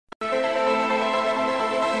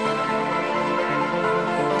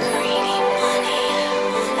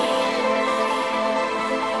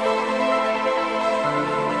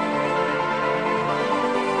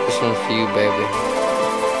baby.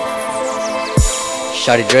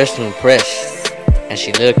 Shawty dressed to impress, and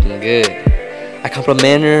she looking good. I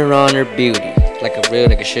compliment her on her beauty, like a real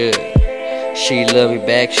nigga should. She love me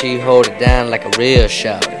back, she hold it down like a real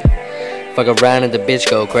shawty. Fuck around and the bitch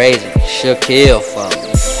go crazy, she'll kill for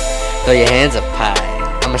me. Throw your hands up high,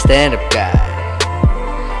 I'm a stand-up guy.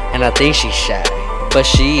 And I think she's shy, but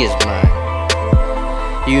she is mine.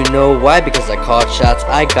 You know why? Because I called shots,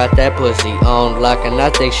 I got that pussy on lock. And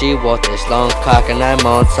I think she want this long cock, and I'm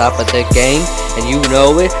on top of the game, and you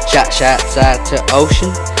know it. Shots out to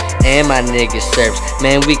ocean, and my niggas serves.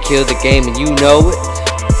 Man, we kill the game, and you know it.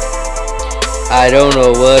 I don't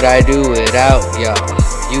know what I do without y'all.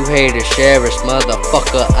 You haters, sheriffs,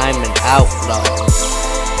 motherfucker, I'm an outlaw.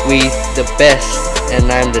 We the best, and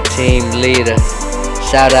I'm the team leader.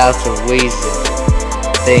 Shout out to Weezer,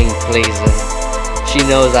 thing pleaser. She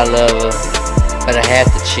knows I love her, but I have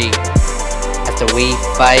to cheat. After we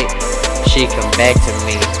fight, she come back to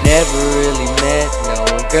me. Never really met no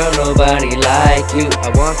one, girl, nobody like you. I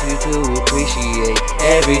want you to appreciate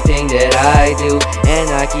everything that I do, and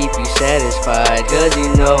I keep you satisfied, cause you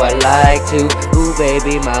know I like to. Ooh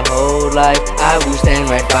baby, my whole life, I will stand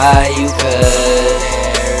right by you, cause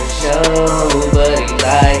there's nobody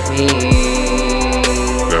like me.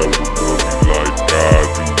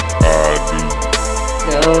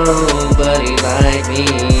 Nobody like me.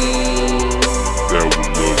 That would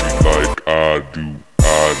love me like I do.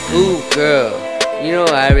 Ooh girl, you know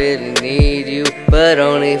I really need you, but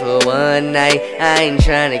only for one night. I ain't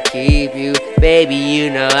tryna keep you, baby, you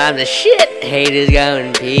know I'm the shit. Haters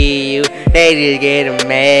gonna pee you, they just get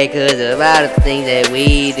mad cause of all the things that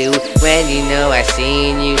we do. When you know I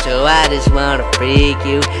seen you, so I just wanna freak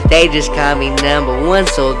you. They just call me #1,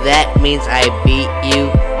 so that means I beat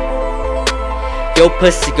you. Yo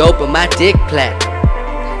pussy go, but my dick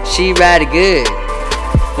platinum. She ride it good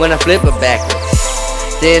when I flip her backwards.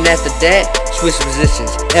 Then after that, switch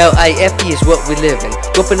positions. L-I-F-E is what we livin'.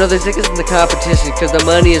 Whooping other niggas in the competition, cause the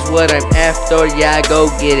money is what I'm after. Yeah, I go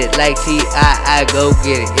get it. Like T.I.I, go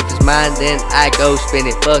get it. If it's mine, then I go spin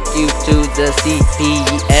it. Fuck you to the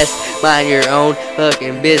C-P-S. Mind your own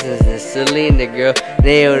fucking business. And Selena, girl,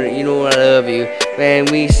 you know I love you. Man,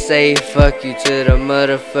 we say fuck you to the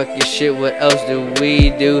motherfucking shit. What else do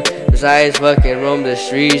we do besides fucking roam the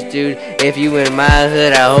streets, dude? If you in my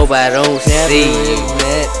hood, I hope I don't see you.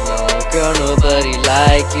 Met no girl, nobody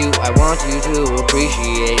like you. I want you to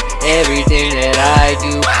appreciate everything that I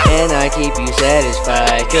do, and I keep you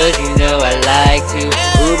satisfied, cause you know I like to.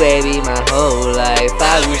 Ooh baby, my whole life,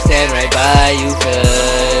 I will stand right by you,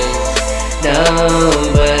 cause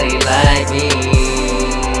nobody like me.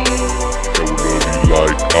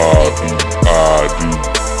 Like I do.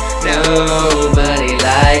 Nobody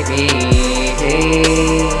like me.